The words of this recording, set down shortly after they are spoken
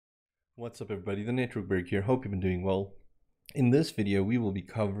What's up everybody, the Network Berg here, hope you've been doing well. In this video we will be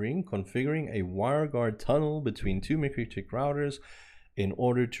covering configuring a WireGuard tunnel between two MikroTik routers in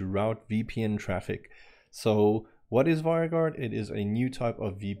order to route VPN traffic. So what is WireGuard? It is a new type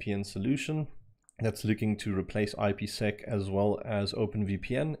of VPN solution that's looking to replace IPsec as well as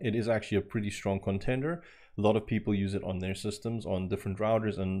OpenVPN. It is actually a pretty strong contender. A lot of people use it on their systems, on different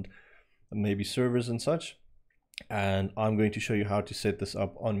routers and maybe servers and such. And I'm going to show you how to set this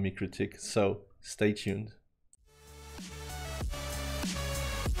up on MikroTik, so stay tuned.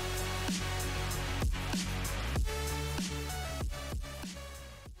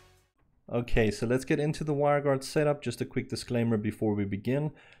 Okay, so let's get into the WireGuard setup. Just a quick disclaimer before we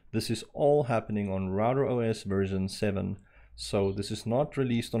begin. This is all happening on Router OS version 7. So this is not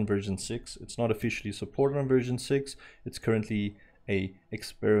released on version 6. It's not officially supported on version 6. It's currently a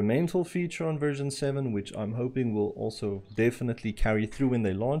experimental feature on version 7, which I'm hoping will also definitely carry through when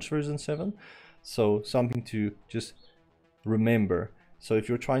they launch version 7. So something to just remember. So if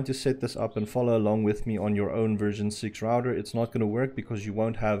you're trying to set this up and follow along with me on your own version 6 router, it's not going to work because you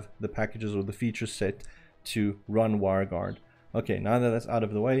won't have the packages or the features set to run WireGuard. Okay, now that that's out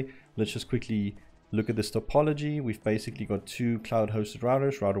of the way, let's just quickly look at this topology. We've basically got two cloud hosted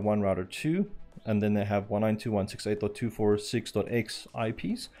routers, router 1, router 2. And then they have 192.168.246.x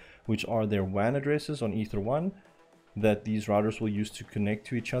IPs, which are their WAN addresses on Ether 1 that these routers will use to connect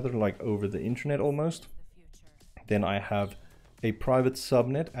to each other, like over the internet almost. Then I have a private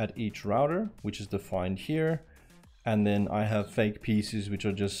subnet at each router, which is defined here. And then I have fake PCs, which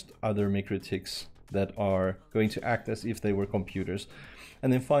are just other MikroTiks that are going to act as if they were computers.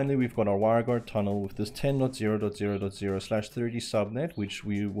 And then finally, we've got our WireGuard tunnel with this 10.0.0.0/30 subnet, which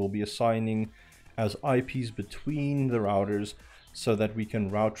we will be assigning as IPs between the routers so that we can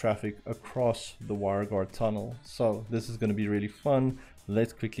route traffic across the WireGuard tunnel. So this is going to be really fun.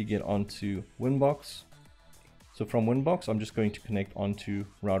 Let's quickly get onto Winbox. So from Winbox, I'm just going to connect onto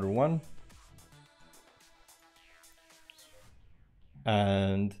router 1.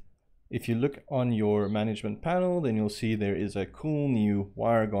 And if you look on your management panel, then you'll see there is a cool new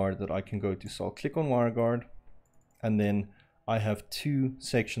WireGuard that I can go to. So I'll click on WireGuard, and then I have two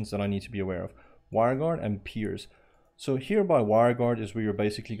sections that I need to be aware of: WireGuard and peers. So here by WireGuard is where you're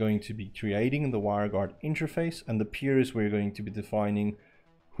basically going to be creating the WireGuard interface, and the peer is where you're going to be defining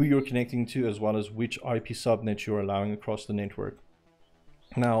who you're connecting to as well as which IP subnet you're allowing across the network.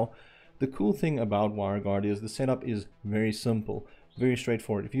 Now, the cool thing about WireGuard is the setup is very simple. Very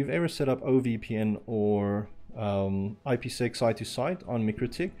straightforward. If you've ever set up OVPN or IPsec site to site on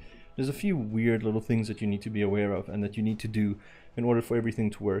MikroTik, there's a few weird little things that you need to be aware of and that you need to do in order for everything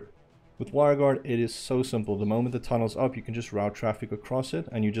to work. With WireGuard, it is so simple. The moment the tunnel's up, you can just route traffic across it,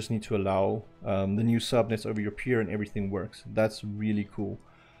 and you just need to allow the new subnets over your peer and everything works. That's really cool.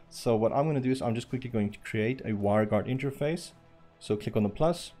 So what I'm going to do is I'm just quickly going to create a WireGuard interface. So click on the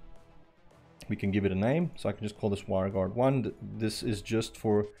plus. We can give it a name, so I can just call this WireGuard 1. This is just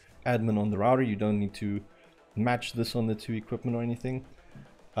for admin on the router. You don't need to match this on the two equipment or anything.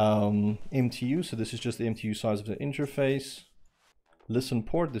 MTU, so this is just the MTU size of the interface. Listen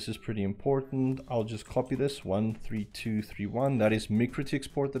port, this is pretty important. I'll just copy this, 13231. That is MikroTik's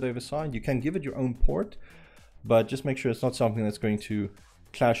port that I've assigned. You can give it your own port, but just make sure it's not something that's going to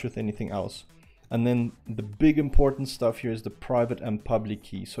clash with anything else. And then the big important stuff here is the private and public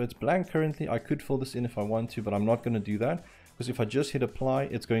key. So it's blank currently. I could fill this in if I want to, but I'm not going to do that, because if I just hit apply,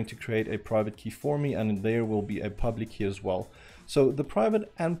 it's going to create a private key for me, and there will be a public key as well. So the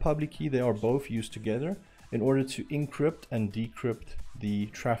private and public key, they are both used together in order to encrypt and decrypt the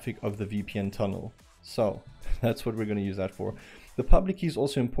traffic of the VPN tunnel. So that's what we're going to use that for. The public key is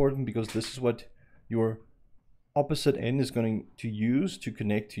also important because this is what your opposite end is going to use to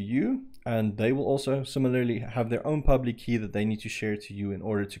connect to you, and they will also similarly have their own public key that they need to share to you in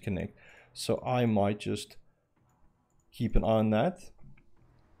order to connect. So I might just keep an eye on that,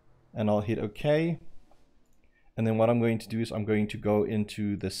 and I'll hit OK. And then what I'm going to do is I'm going to go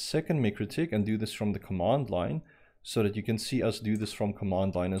into the second MikroTik and do this from the command line, so that you can see us do this from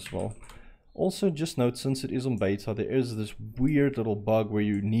command line as well. Also, just note, since it is on beta, there is this weird little bug where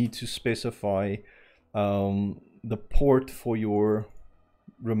you need to specify the port for your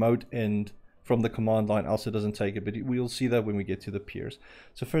remote end from the command line, else it doesn't take it, but we'll see that when we get to the peers.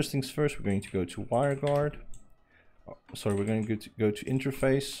 So first things first, we're going to go to WireGuard. Sorry, we're going to go to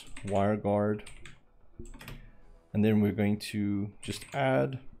interface, WireGuard, and then we're going to just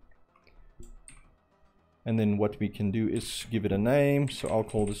add. And then what we can do is give it a name. So I'll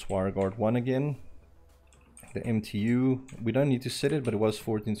call this WireGuard 1 again. The MTU, we don't need to set it, but it was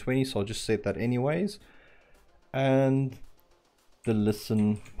 1420, so I'll just set that anyways. And the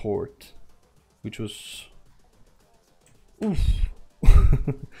listen port, which was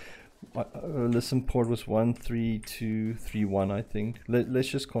listen port was 13231, I think. Let's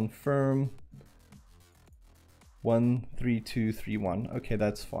just confirm. 13231. Okay,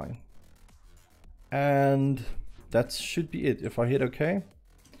 that's fine. And that should be it. If I hit OK,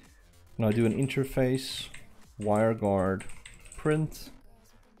 and I do an interface Wireguard print,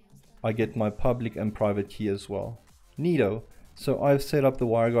 I get my public and private key as well. Neato. So I've set up the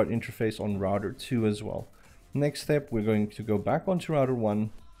Wireguard interface on router 2 as well. Next step, we're going to go back onto router 1.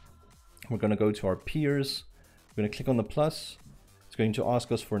 We're going to go to our peers. We're going to click on the plus. It's going to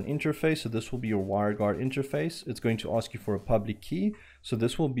ask us for an interface. So this will be your Wireguard interface. It's going to ask you for a public key. So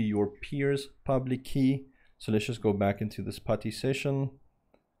this will be your peer's public key. So let's just go back into this putty session.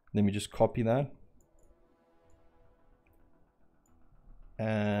 Let me just copy that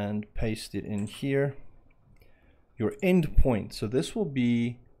and paste it in here. Your endpoint. So this will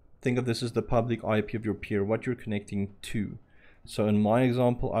be, think of this as the public IP of your peer, what you're connecting to. So in my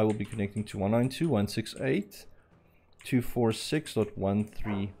example, I will be connecting to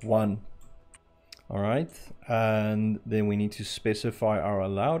 192.168.246.131. All right, and then we need to specify our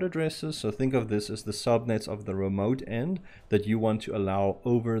allowed addresses. So think of this as the subnets of the remote end that you want to allow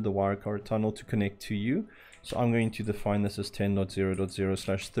over the Wireguard tunnel to connect to you. So I'm going to define this as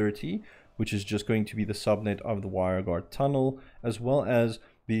 10.0.0/30, which is just going to be the subnet of the Wireguard tunnel, as well as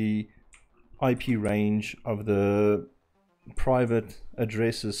the IP range of the private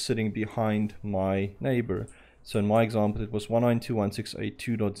addresses sitting behind my neighbor. So in my example, it was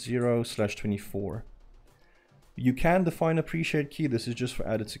 192.168.2.0/24. You can define a pre-shared key. This is just for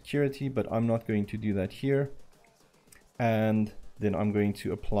added security, but I'm not going to do that here. And then I'm going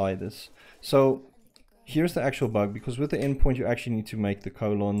to apply this. So here's the actual bug, because with the endpoint, you actually need to make the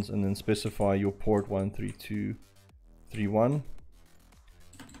colons and then specify your port 13231.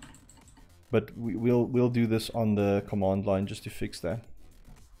 But we'll do this on the command line just to fix that.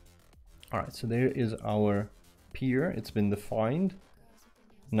 All right, so there is our peer. It's been defined.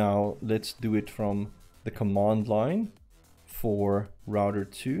 Now let's do it from the command line for router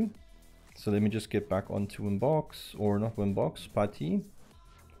 2. So let me just get back onto Winbox, or not Winbox, putty.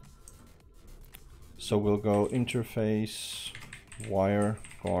 So we'll go interface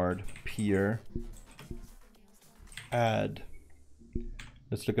Wireguard peer add.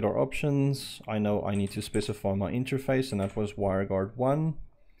 Let's look at our options. I know I need to specify my interface, and that was Wireguard 1.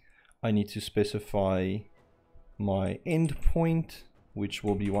 I need to specify my endpoint, which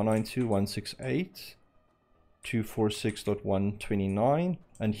will be 192.168.246.129.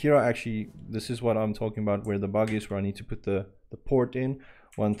 And here this is what I'm talking about, where the bug is, where I need to put the port in,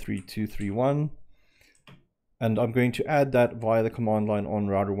 13231. And I'm going to add that via the command line on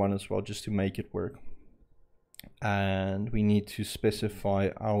router 1 as well, just to make it work. And we need to specify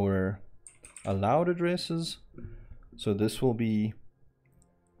our allowed addresses. So this will be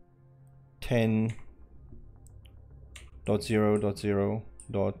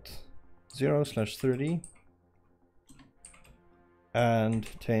 10.0.0.0/30 and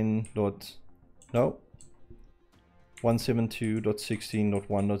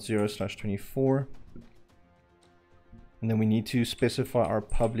 172.16.1.0/24. And then we need to specify our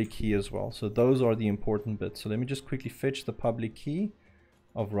public key as well. So those are the important bits. So let me just quickly fetch the public key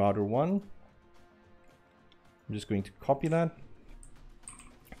of router 1. I'm just going to copy that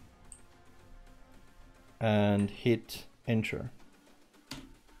and hit enter.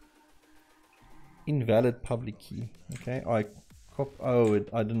 Invalid public key. Okay, I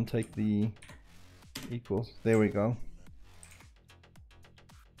didn't take the equals. There we go.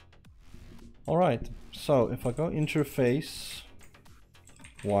 All right, so if I go interface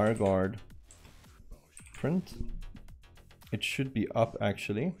Wireguard print, it should be up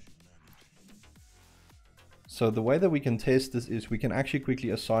actually. So the way that we can test this is we can actually quickly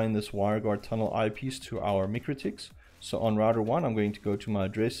assign this Wireguard tunnel IPs to our MikroTiks. So on router 1, I'm going to go to my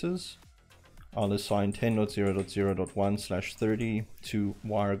addresses. I'll assign 10.0.0.1/30 to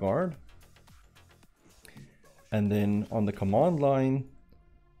Wireguard. And then on the command line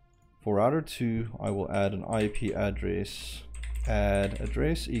for router 2, I will add an IP address. Add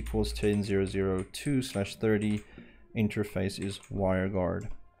address equals 10.0.0.2/30. Interface is Wireguard.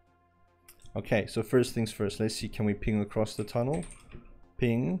 Okay, so first things first, let's see, can we ping across the tunnel?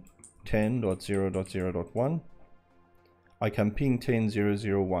 Ping 10.0.0.1. I can ping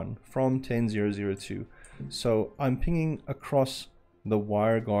 10.0.0.1 from 10.0.0.2. So I'm pinging across the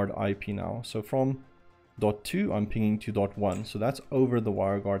Wireguard IP now. So from .2, I'm pinging to .1. So that's over the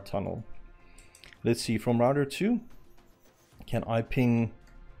Wireguard tunnel. Let's see, from router 2, can I ping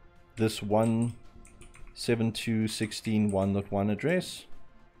this one 172.168.2.1.1 address?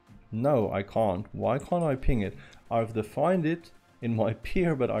 No, I can't. Why can't I ping it? I've defined it in my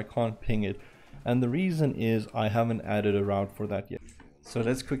peer, but I can't ping it. And the reason is I haven't added a route for that yet. So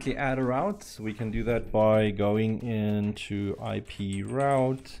let's quickly add a route. We can do that by going into IP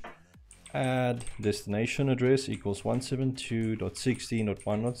route, add destination address equals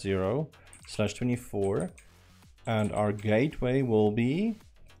 172.16.1.0/24. And our gateway will be,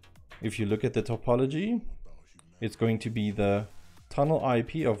 if you look at the topology, it's going to be the tunnel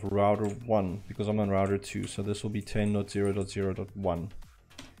IP of router 1 because I'm on router 2. So this will be 10.0.0.1.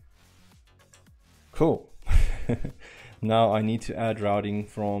 Cool. Now I need to add routing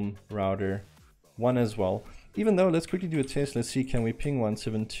from router 1 as well. Even though, let's quickly do a test. Let's see, can we ping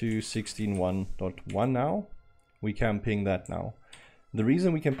 172.16.1.1 now? We can ping that now. The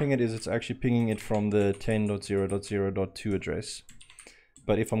reason we can ping it is it's actually pinging it from the 10.0.0.2 address.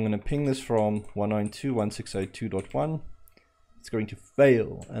 But if I'm going to ping this from 192.168.2.1, it's going to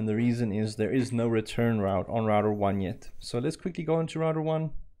fail. And the reason is there is no return route on router 1 yet. So let's quickly go into router 1,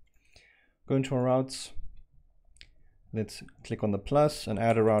 go into our routes. Let's click on the plus and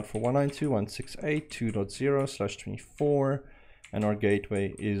add a route for 192.168.2.0/24. And our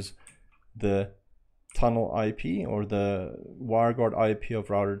gateway is the tunnel IP or the Wireguard IP of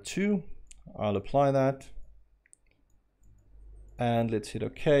router 2. I'll apply that. And let's hit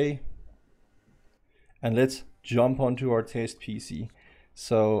OK. And let's jump onto our test PC.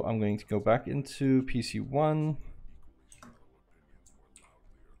 So I'm going to go back into PC1.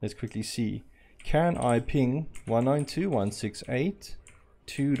 Let's quickly see. Can I ping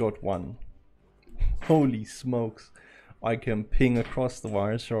 192.168.2.1? Holy smokes. I can ping across the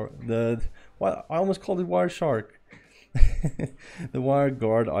Wireshark. Well, I almost called it Wireshark. The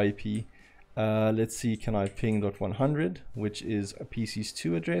Wireguard IP. Let's see, can I ping .100, which is a PC's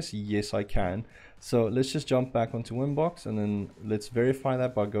 2 address? Yes, I can. So let's just jump back onto Winbox and then let's verify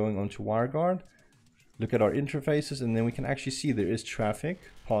that by going onto Wireguard. Look at our interfaces and then we can actually see there is traffic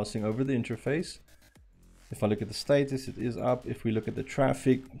passing over the interface. If I look at the status, it is up. If we look at the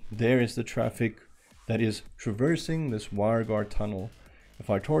traffic, there is the traffic that is traversing this Wireguard tunnel. If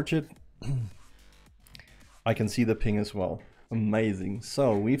I torch it, I can see the ping as well. Amazing.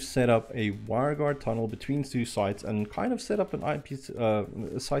 So we've set up a Wireguard tunnel between 2 sites and kind of set up an IP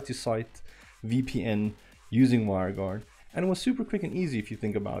site-to-site VPN using Wireguard. And it was super quick and easy if you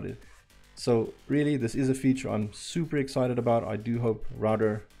think about it. So really, this is a feature I'm super excited about. I do hope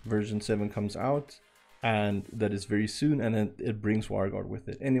router version 7 comes out, and that is very soon, and it brings Wireguard with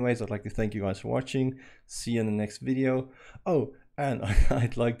it. Anyways, I'd like to thank you guys for watching. See you in the next video. Oh, and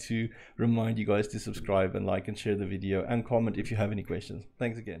I'd like to remind you guys to subscribe and like and share the video and comment if you have any questions.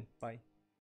 Thanks again. Bye.